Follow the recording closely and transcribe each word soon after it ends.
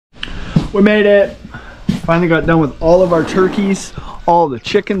We made it. Finally got done with all of our turkeys. All the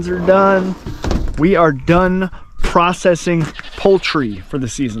chickens are done. We are done processing poultry for the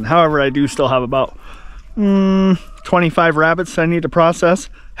season. However, I do still have about 25 rabbits that I need to process.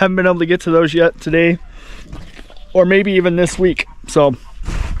 Haven't been able to get to those yet today, or maybe even this week. So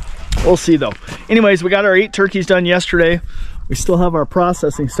we'll see though. Anyways, we got our 8 turkeys done yesterday. We still have our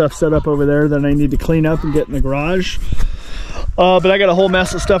processing stuff set up over there that I need to clean up and get in the garage. But I got a whole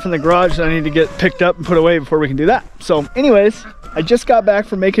mess of stuff in the garage that I need to get picked up and put away before we can do that. So anyways, I just got back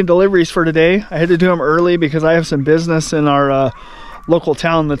from making deliveries for today. I had to do them early because I have some business in our local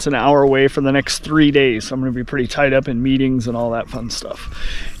town that's an hour away for the next 3 days. So I'm going to be pretty tied up in meetings and all that fun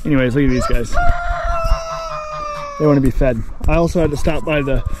stuff. Anyways, look at these guys. They want to be fed. I also had to stop by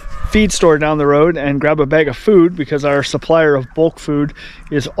the feed store down the road and grab a bag of food because our supplier of bulk food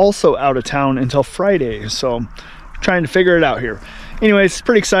is also out of town until Friday. So trying to figure it out here. Anyways, it's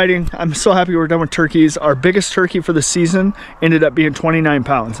pretty exciting. I'm so happy we're done with turkeys. Our biggest turkey for the season ended up being 29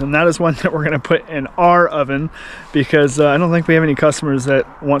 pounds. And that is one that we're going to put in our oven because I don't think we have any customers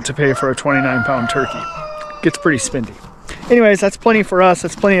that want to pay for a 29-pound turkey. Gets pretty spendy. Anyways, that's plenty for us.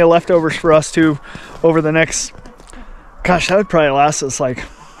 That's plenty of leftovers for us too over the next, gosh, that would probably last us like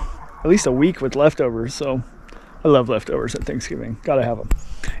at least a week with leftovers. So I love leftovers at Thanksgiving. Gotta have them.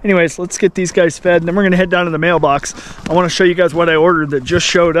 Anyways, let's get these guys fed and then we're gonna head down to the mailbox. I want to show you guys what I ordered that just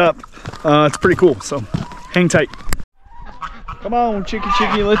showed up. It's pretty cool, so hang tight. Come on, chicky,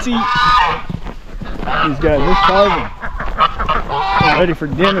 let's eat. These guys, they're starving. They're ready for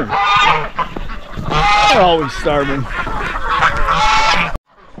dinner. They're always starving.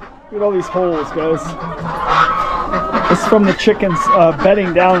 Look at all these holes, guys. This is from the chickens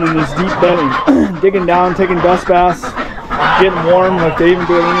bedding down in this deep bedding. Digging down, taking dust baths, getting warm like they even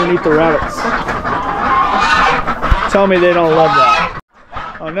do it underneath the rabbits. Tell me they don't love that.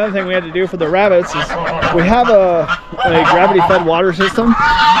 Another thing we had to do for the rabbits is we have a gravity-fed water system,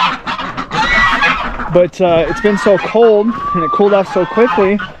 but it's been so cold and it cooled off so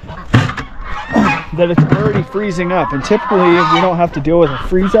quickly that it's already freezing up. And typically we don't have to deal with a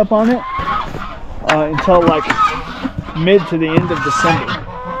freeze up on it until like mid to the end of December.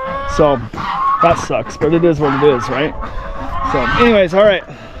 So that sucks, but it is what it is, right? So anyways, all right,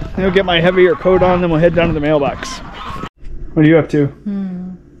 I'll get my heavier coat on, then we'll head down to the mailbox. What are you up to?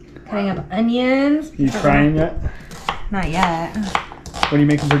 Cutting up onions. You frying yet? Not yet. What are you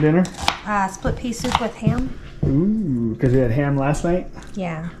making for dinner? Split pea soup with ham. Ooh, because we had ham last night?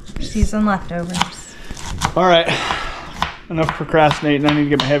 Yeah, just using leftovers. All right, enough procrastinating. I need to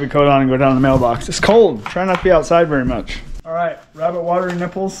get my heavy coat on and go down to the mailbox. It's cold. Try not to be outside very much. All right, rabbit water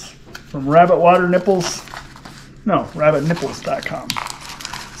nipples from rabbitnipples.com.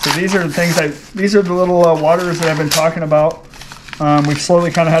 So these are the things these are the little waters that I've been talking about. We've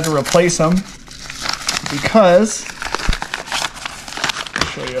slowly kind of had to replace them because, I'll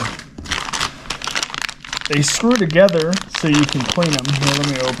show you, they screw together so you can clean them. Here, let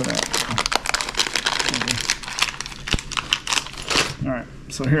me open it. All right,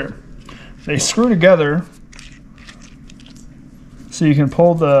 so here, they screw together so you can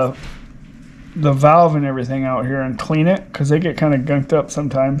pull the valve and everything out here and clean it because they get kind of gunked up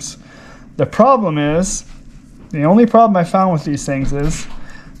sometimes. The problem is, the only problem I found with these things is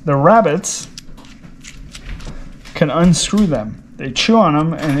the rabbits can unscrew them. They chew on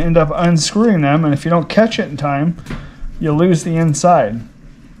them and end up unscrewing them, and if you don't catch it in time, you lose the inside.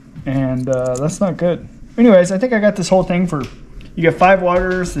 And that's not good. Anyways, I think I got this whole thing for, you get 5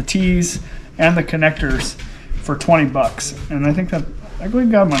 waters, the teas, and the connectors for 20 bucks. And I think that, I believe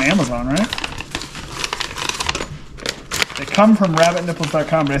I got them on Amazon, right? They come from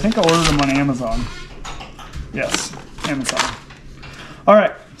rabbitnipples.com, but I think I ordered them on Amazon. Yes, Amazon. All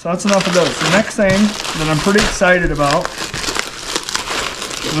right, so that's enough of those. The next thing that I'm pretty excited about,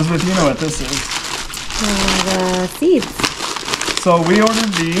 Elizabeth, you know what this is. The seeds. So we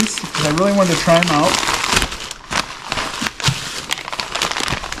ordered these because I really wanted to try them out.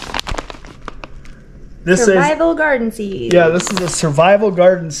 This Survival garden seed. Yeah, this is a survival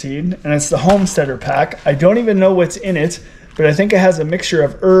garden seed, and it's the Homesteader pack. I don't even know what's in it, but I think it has a mixture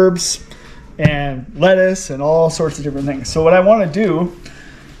of herbs and lettuce and all sorts of different things. So what I want to do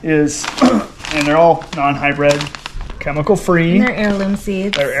is, and they're all non-hybrid, chemical-free. And they're heirloom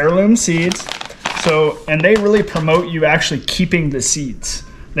seeds. They're heirloom seeds. So, and they really promote you actually keeping the seeds.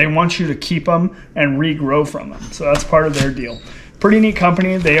 They want you to keep them and regrow from them. So that's part of their deal. Pretty neat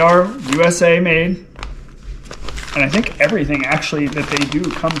company. They are USA made. And I think everything actually that they do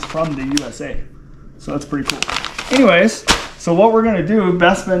comes from the USA. So that's pretty cool. Anyways, so what we're gonna do, we've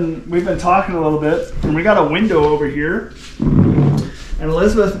been talking a little bit, and we got a window over here And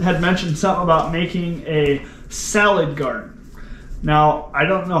Elizabeth had mentioned something about making a salad garden. Now, I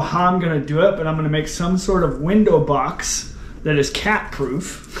don't know how I'm going to do it, but I'm going to make some sort of window box that is cat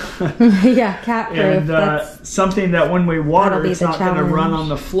proof. Yeah, cat proof. And something that when we water, it's not going to run on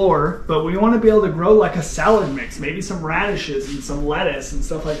the floor. But we want to be able to grow like a salad mix, maybe some radishes and some lettuce and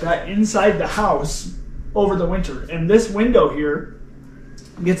stuff like that inside the house over the winter. And this window here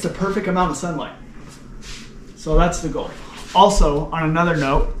gets the perfect amount of sunlight. So that's the goal. Also, on another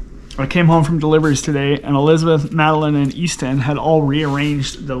note, I came home from deliveries today, and Elizabeth, Madeline, and Easton had all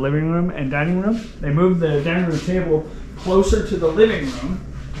rearranged the living room and dining room. They moved the dining room table closer to the living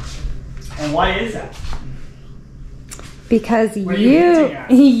room. And why is that? Because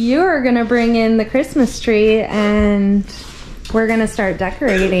you're gonna bring in the Christmas tree, and we're gonna start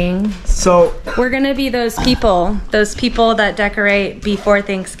decorating. So we're gonna be those people that decorate before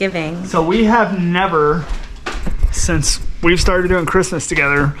Thanksgiving. So we have never, since we've started doing Christmas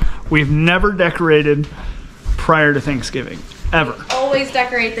together, we've never decorated prior to Thanksgiving, ever. Always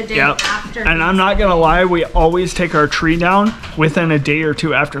decorate the day after. And I'm not gonna lie, we always take our tree down within a day or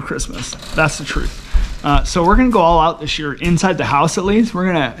two after Christmas. That's the truth. So we're gonna go all out this year, inside the house at least. We're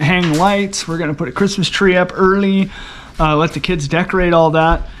gonna hang lights, we're gonna put a Christmas tree up early, let the kids decorate all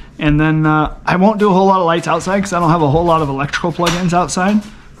that. And then I won't do a whole lot of lights outside because I don't have a whole lot of electrical plugins outside,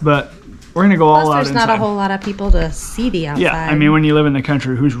 but we're gonna go all out inside. There's not a whole lot of people to see the outside. Yeah, I mean, when you live in the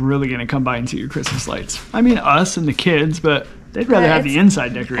country, who's really gonna come by and see your Christmas lights? I mean, us and the kids, but they'd rather have the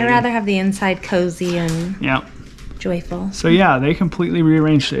inside decorated. I'd rather have the inside cozy and joyful. So yeah, they completely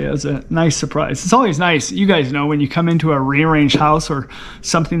rearranged it as a nice surprise. It's always nice. You guys know when you come into a rearranged house or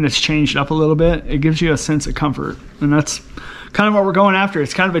something that's changed up a little bit, it gives you a sense of comfort. And that's kind of what we're going after.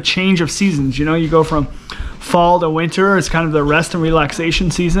 It's kind of a change of seasons. You know, you go from fall to winter. It's kind of the rest and relaxation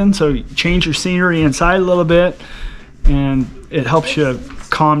season. So you change your scenery inside a little bit, and it helps you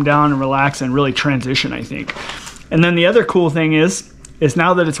calm down and relax and really transition, I think. And then the other cool thing is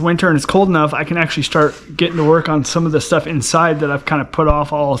now that it's winter and it's cold enough, I can actually start getting to work on some of the stuff inside that I've kind of put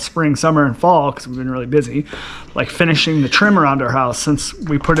off all spring, summer, and fall because we've been really busy, like finishing the trim around our house. Since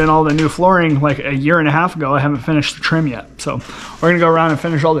we put in all the new flooring like a year and a half ago, I haven't finished the trim yet. So we're gonna go around and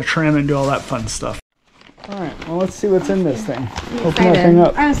finish all the trim and do all that fun stuff. All right, well, let's see what's in this thing. Open that thing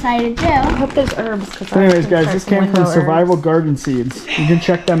up. I'm excited too. I hope there's herbs. So anyways, guys, this came from Survival Garden Seeds. You can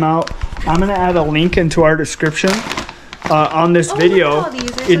check them out. I'm gonna add a link into our description on this video,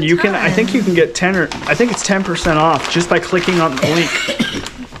 and you can. I think you can get 10% off just by clicking on the link.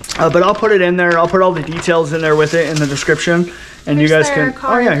 But I'll put it in there. I'll put all the details in there with it in the description, and you guys can.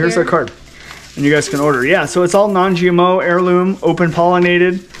 Oh yeah, here's their card, and you guys can order. Yeah, so it's all non-GMO, heirloom, open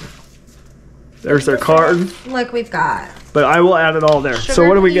pollinated. There's their card. Look, we've got. But I will add it all there. So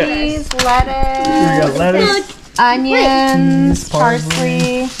what do we get? Lettuce. We got lettuce. Onions,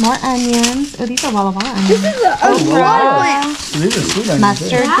 parsley, more onions. Oh, these are Walla Walla onions. This is a Wow. These are sweet onions.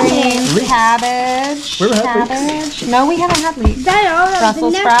 Mustard greens, cabbage. Cabbage. No, we haven't had leeks.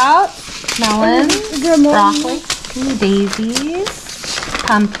 Brussels sprouts, melons, broccoli, daisies,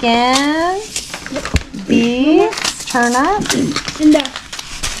 pumpkin, beets, turnips.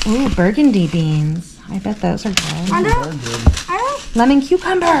 Ooh, burgundy beans. I bet those are good. Lemon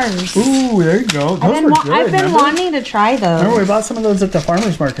cucumbers. Ooh, there you go. Those were good. I've been wanting to try those. Remember, we bought some of those at the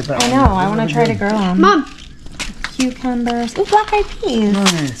farmer's market. I know. I want to try to grow them. Mom. Cucumbers. Ooh, black eyed peas.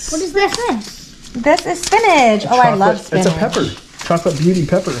 Nice. What is this? This is spinach. Oh, I love spinach. It's a pepper. Chocolate beauty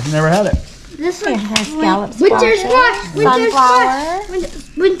pepper. Never had it. This one has scallop winter squash. Sunflower.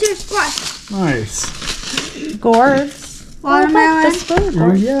 Winter squash. Nice. Gourds. Watermelon. The spoon.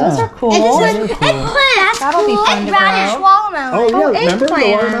 Oh, yeah. Those are cool. Eggplant. That'll be fun to Radish, grow. watermelon. Oh, yeah. Remember the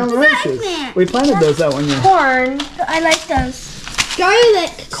eggplant. watermelon radishes? Eggplant. We planted those that one year. Corn. I like those.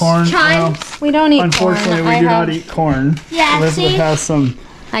 Garlic. Corn. Well, We don't eat unfortunately, corn. we do not eat corn. Yeah, Elizabeth see? has some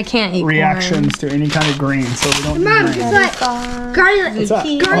I can't eat reactions to any kind of grain, so we don't Mom, eat grain. it's like garlic. What's that?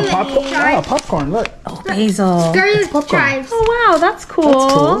 Garlic. Oh, popcorn. Wow, popcorn. Look. Oh, basil. Garlic popcorn. chives. Oh, wow. That's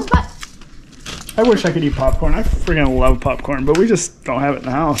cool. That's cool. I wish I could eat popcorn. I freaking love popcorn, but we just don't have it in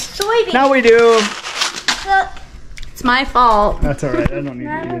the house. Soybeans. Now we do. It's my fault. That's all right. I don't need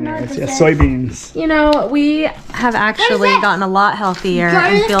to eat anyways. Yeah, soybeans. You know, we have actually gotten a lot healthier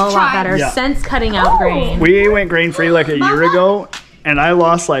and feel a lot better since cutting out grain. We went grain-free like a year ago, and I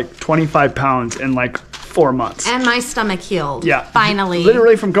lost like 25 pounds in like 4 months. And my stomach healed. Yeah. Finally.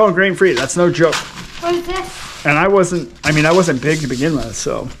 Literally from going grain-free. That's no joke. What is this? And I wasn't big to begin with,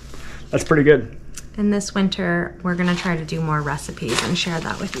 so that's pretty good. And this winter, we're going to try to do more recipes and share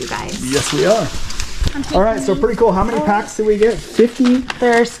that with you guys. Yes, we are. All right, so pretty cool. How many packs do we get? 50?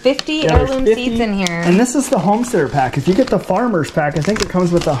 There's 50 heirloom seeds in here. And this is the homesteader pack. If you get the farmer's pack, I think it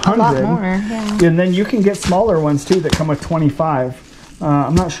comes with 100. A lot more, yeah. And then you can get smaller ones too that come with 25.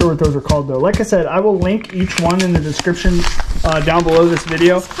 I'm not sure what those are called though. Like I said, I will link each one in the description down below this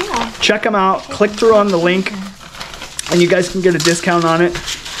video. Check them out. Click through on the link, and you guys can get a discount on it.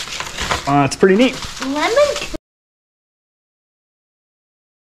 It's pretty neat. Lemon